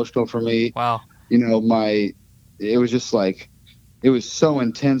too emotional for me. Wow. You know, it was just like, it was so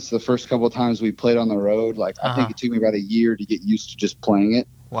intense the first couple of times we played on the road. Like, I think it took me about a year to get used to just playing it.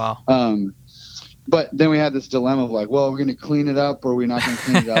 Wow. But then we had this dilemma of like, well, we're going to clean it up or we're not going to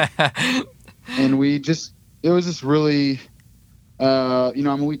clean it up. And it was just really, you know,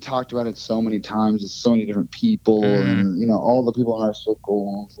 I mean, we talked about it so many times with so many different people and, you know, all the people in our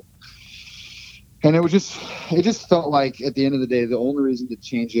circles. And it just felt like at the end of the day, the only reason to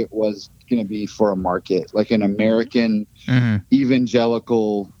change it was going to be for a market, like an American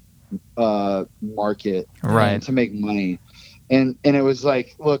evangelical market, right? To make money. And it was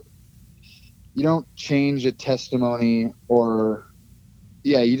like, look, you don't change a testimony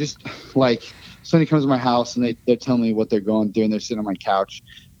you just like somebody comes to my house and they're telling me what they're going through and they're sitting on my couch,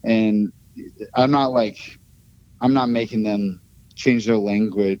 and I'm not making them change their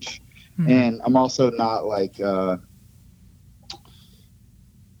language. And I'm also not like, there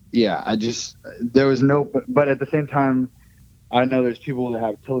was no, but at the same time, I know there's people that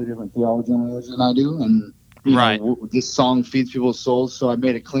have totally different theology and religion than I do. And you know, this song feeds people's souls. So I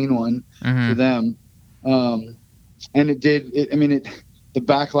made a clean one for them. And the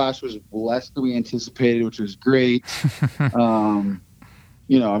backlash was less than we anticipated, which was great.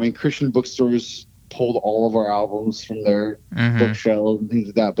 You know, I mean, Christian bookstores pulled all of our albums from their bookshelves and things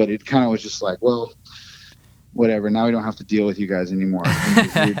like that, but it kind of was just like, well, whatever, now we don't have to deal with you guys anymore.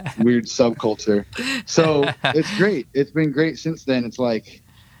 weird subculture. So it's great. It's been great since then. It's like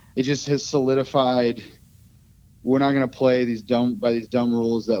it just has solidified we're not going to play by these dumb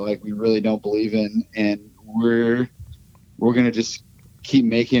rules that like we really don't believe in, and we're going to just keep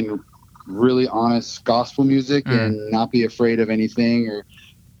making really honest gospel music and not be afraid of anything or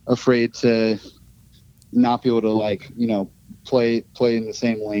afraid to not be able to like, you know, play in the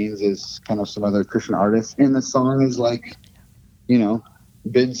same lanes as kind of some other Christian artists. And the song is like, you know,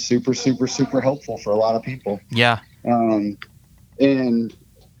 been super, super, super helpful for a lot of people. Yeah. And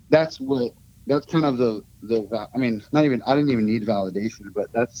that's kind of the, I mean, I didn't even need validation,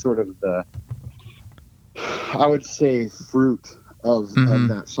 but that's sort of the, I would say, fruit of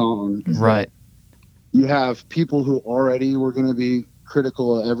that song. Right. You have people who already were going to be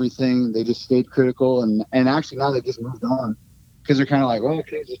critical of everything. They just stayed critical. And actually now they just moved on because they're kind of like, well,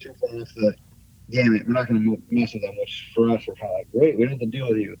 okay, just jump off the gamut. We're not going to mess with them, which for us, we're kind of like, great, we don't have to deal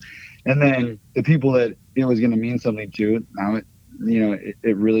with you. And then the people that it was going to mean something to, now it, you know,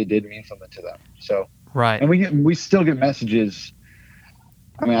 it really did mean something to them. So, right. And we still get messages.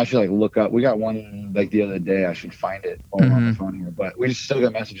 I mean, I should like look up. We got one like the other day. I should find it while we're on the phone here. But we just still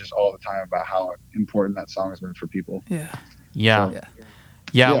get messages all the time about how important that song has been for people. Yeah.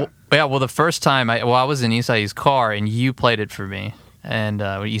 Well, the first time I was in Isai's car and you played it for me, and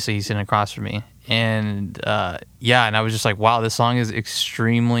he's sitting across from me, and and I was just like, wow, this song is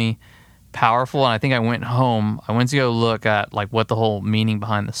extremely powerful. And I think I went home. I went to go look at like what the whole meaning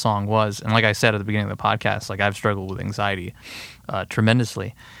behind the song was. And like I said at the beginning of the podcast, like I've struggled with anxiety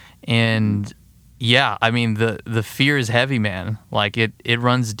tremendously, and I mean the fear is heavy, man. Like it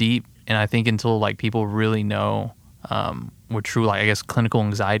runs deep, and I think until like people really know what true, like I guess clinical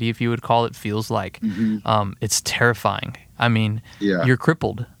anxiety, if you would call it, feels like, it's terrifying. I mean, you're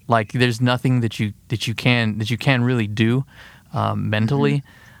crippled. Like there's nothing that you can really do mentally.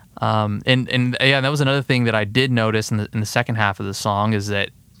 And that was another thing that I did notice in the second half of the song is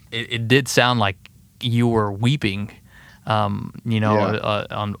that it did sound like you were weeping, on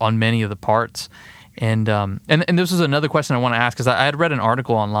many of the parts. And this is another question I want to ask, because I had read an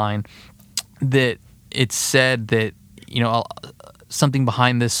article online that it said that, you know, something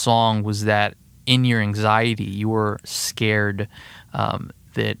behind this song was that in your anxiety you were scared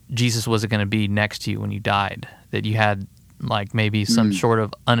that Jesus wasn't going to be next to you when you died, that you had like maybe some sort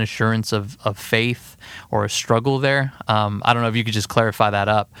of unassurance of faith or a struggle there. I don't know if you could just clarify that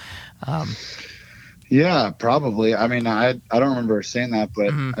up. Yeah, probably. I mean, I don't remember saying that,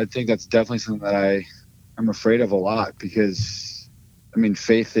 but I think that's definitely something that I'm afraid of a lot, because I mean,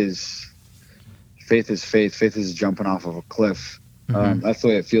 faith is faith. Faith is jumping off of a cliff. That's the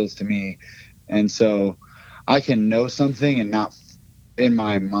way it feels to me. And so I can know something and not in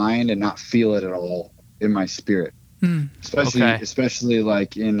my mind and not feel it at all in my spirit. Especially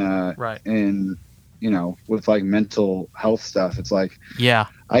like in you know, with like mental health stuff. It's like,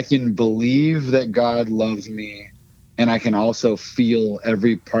 I can believe that God loves me, and I can also feel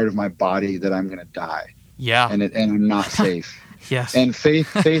every part of my body that I'm going to die. And I'm not safe. And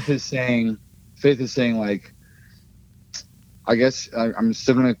faith is saying like, I guess I'm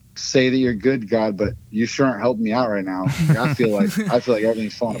still going to say that you're good, God, but you sure aren't helping me out right now. I feel like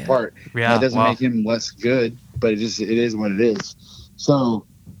everything's falling apart. That doesn't make him less good, but it is what it is. So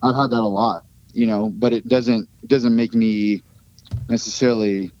I've had that a lot, you know, but it doesn't make me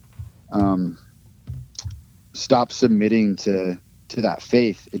necessarily stop submitting to that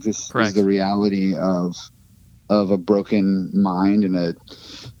faith. It just is the reality of a broken mind and a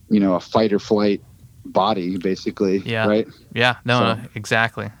fight or flight body, basically. Right. No,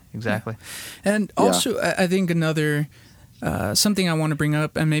 exactly. And also I think another something I want to bring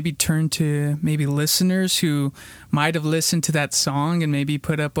up and maybe turn to maybe listeners who might have listened to that song and maybe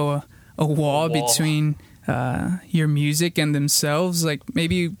put up a wall between your music and themselves. Like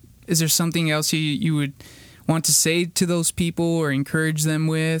maybe is there something else you would want to say to those people or encourage them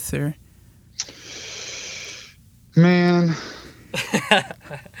with? Or man,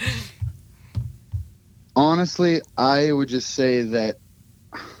 honestly, I would just say that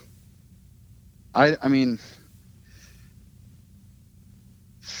I mean,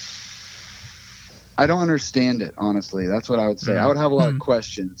 I don't understand it, honestly. That's what I would say. I would have a lot of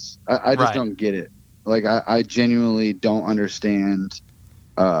questions. I just don't get it. Like, I genuinely don't understand.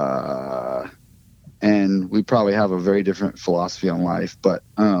 And we probably have a very different philosophy on life. But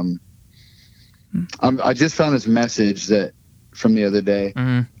I just found this message that from the other day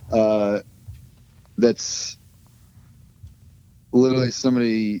that's literally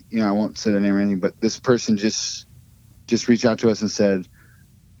somebody, you know, I won't say their name or anything, but this person just reached out to us and said,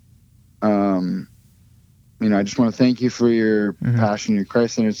 you know, I just want to thank you for your passion, your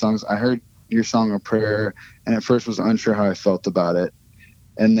Christ-centered songs. I heard your song of prayer, and at first was unsure how I felt about it.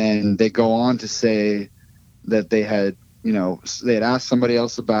 And then they go on to say that they had asked somebody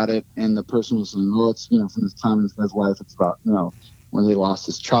else about it, and the person was saying, well, it's, you know, from this time in his life, it's about, you know, when they lost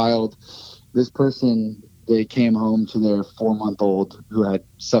his child. This person, they came home to their 4-month-old who had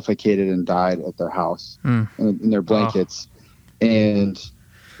suffocated and died at their house in their blankets. And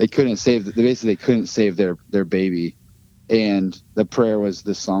they couldn't save their baby. And the prayer was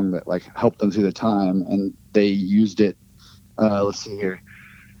this song that like helped them through the time, and they used it. Let's see here.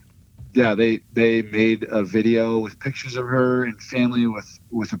 Yeah, they made a video with pictures of her and family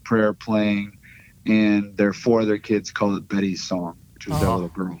with a prayer playing, and their 4 other kids called it Betty's song, which was their little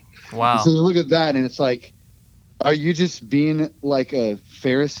girl. Wow. And so you look at that, and it's like, are you just being like a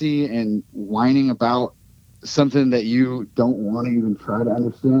Pharisee and whining about something that you don't want to even try to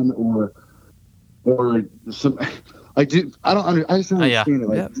understand, or some like, I just don't understand it.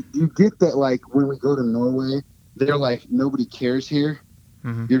 Like, do you get that? Like, when we go to Norway, they're like, nobody cares here.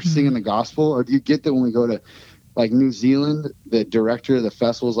 You're singing the gospel. Or do you get that when we go to like New Zealand, the director of the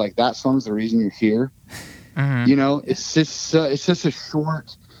festival is like, that song's the reason you're here. You know, it's just a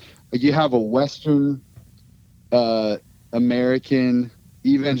short. Like, you have a Western American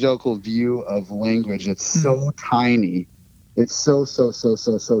evangelical view of language that's so tiny. It's so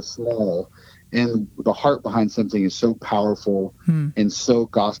small, and the heart behind something is so powerful and so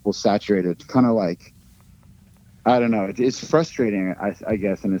gospel saturated. It's kind of like, I don't know. It's frustrating, I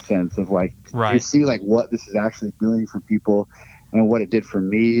guess, in a sense of like, you see like what this is actually doing for people and what it did for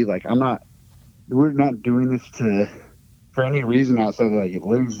me. Like, we're not doing this for any reason outside of like, it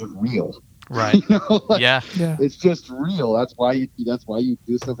lives real. Right. You know, like, yeah. It's just real. That's why you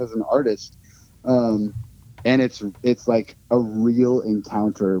do stuff as an artist. And it's like a real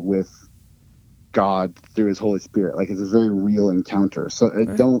encounter with God through his Holy Spirit. Like, it's a very real encounter. So I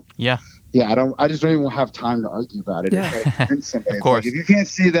just don't even have time to argue about it. Yeah. Of course. Like, if you can't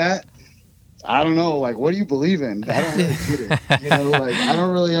see that, I don't know. Like, what do you believe in? I don't really get it. You know, like, I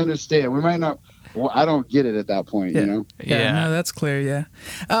don't really understand. We might not. Well, I don't get it at that point. You know. Yeah. No, that's clear. Yeah.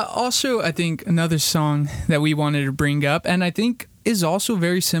 Also, I think another song that we wanted to bring up, and I think is also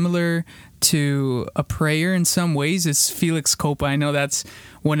very similar to a prayer in some ways, is Felix Copa. I know that's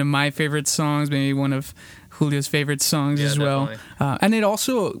one of my favorite songs, maybe one of Julio's favorite songs as well. And it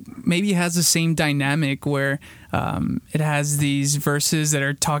also maybe has the same dynamic where it has these verses that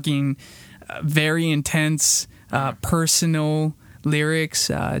are talking very intense, personal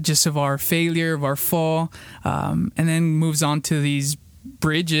lyrics, just of our failure, of our fall, and then moves on to these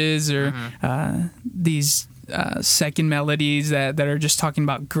bridges or these second melodies that are just talking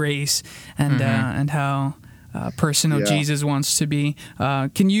about grace and how personal Jesus wants to be.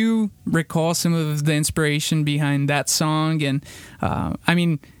 Can you recall some of the inspiration behind that song? And I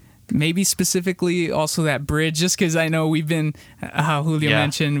mean, maybe specifically also that bridge, just because I know we've been, how Julio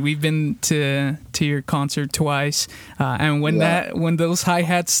mentioned, we've been to your concert twice, and when those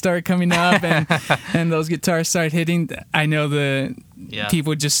hi-hats start coming up and those guitars start hitting, I know the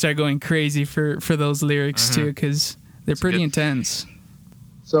people just start going crazy for those lyrics too, because they're pretty intense.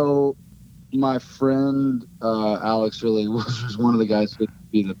 So my friend Alex really was one of the guys who would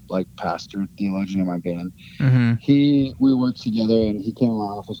be the like pastor, theologian in my band. We worked together, and he came to my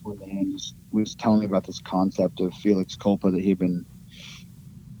office one day and just was telling me about this concept of Felix Copa that he'd been,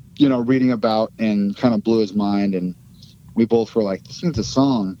 reading about, and kind of blew his mind. And we both were like, this is a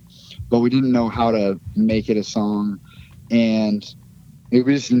song, but we didn't know how to make it a song. And we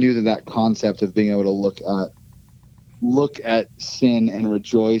just knew that concept of being able to look at sin and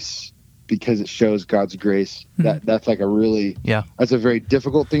rejoice because it shows God's grace. That's like that's a very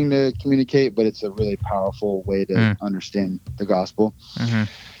difficult thing to communicate, but it's a really powerful way to understand the gospel.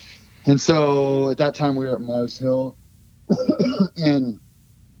 And so at that time we were at Mars Hill, and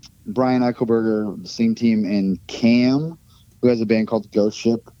Brian Eichelberger, the sing team, and Cam, who has a band called Ghost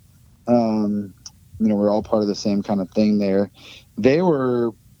Ship, we're all part of the same kind of thing there. They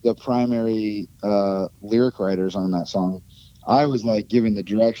were the primary lyric writers on that song. I was like giving the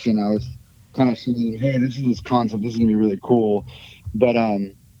direction. I was kind of saying, hey, this is this concept, this is gonna be really cool. But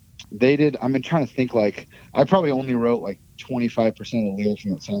they did, I've been trying to think, like, I probably only wrote like 25% of the lyrics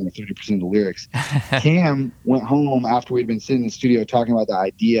from that song, or 30% of the lyrics. Cam went home after we'd been sitting in the studio talking about the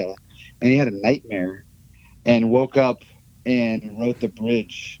idea, and he had a nightmare and woke up and wrote the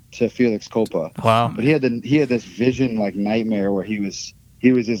bridge to Felix Copa. Wow. But he had this vision, like, nightmare where he was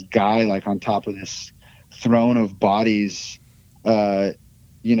this guy like on top of this throne of bodies, and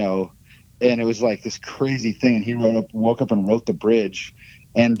it was like this crazy thing. And he woke up and wrote the bridge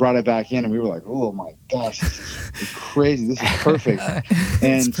and brought it back in, and we were like, oh my gosh, this is crazy. This is perfect.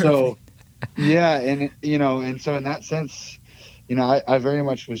 And so, and so in that sense, I very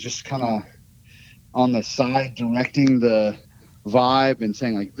much was just kind of on the side directing the vibe and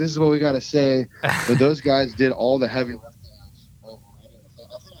saying, like, this is what we got to say. But those guys did all the heavy lifting of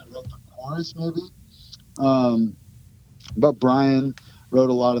Morris maybe. But Brian wrote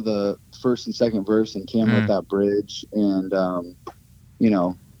a lot of the first and second verse, and Cam wrote that bridge, and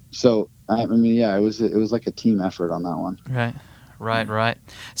so I mean, yeah, it was like a team effort on that one. Right.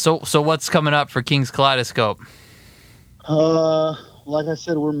 So what's coming up for King's Kaleidoscope? Like I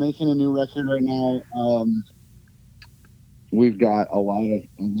said, we're making a new record right now. We've got a lot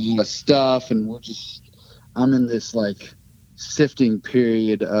of stuff, and I'm in this like sifting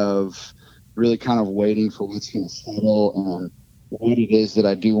period of really kind of waiting for what's going to settle and what it is that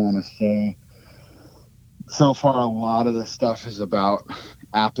I do want to say. So far, a lot of the stuff is about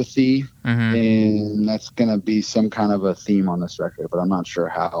apathy, and that's going to be some kind of a theme on this record, but I'm not sure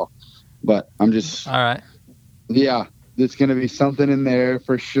how. But I'm just... All right. Yeah, there's going to be something in there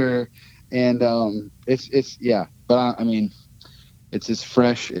for sure. And it's yeah. But I mean, it's as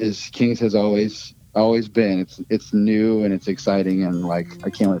fresh as Kings has always been. It's new and it's exciting, and like I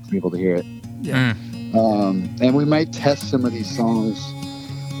can't wait for people to hear it. Yeah. And we might test some of these songs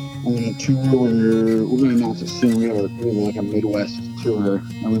on a tour. We're going to announce it soon. We have like a Midwest tour,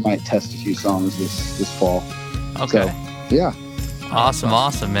 and we might test a few songs this fall. Okay. So, yeah.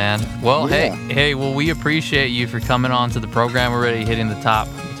 Awesome, man. Well, Yeah. hey, well, we appreciate you for coming on to the program. We're already hitting the top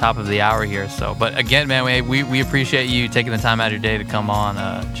of the hour here. So, but again, man, we appreciate you taking the time out of your day to come on,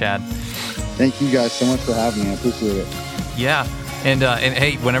 Chad. Thank you guys so much for having me. I appreciate it. Yeah. And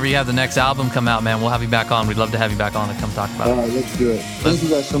hey, whenever you have the next album come out, man, we'll have you back on. We'd love to have you back on to come talk about it. All right, let's do it. Thank you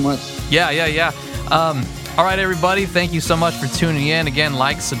guys so much. Yeah. All right, everybody, thank you so much for tuning in. Again,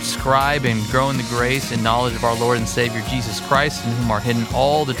 like, subscribe, and grow in the grace and knowledge of our Lord and Savior Jesus Christ, in whom are hidden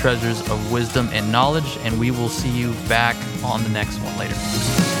all the treasures of wisdom and knowledge. And we will see you back on the next one later.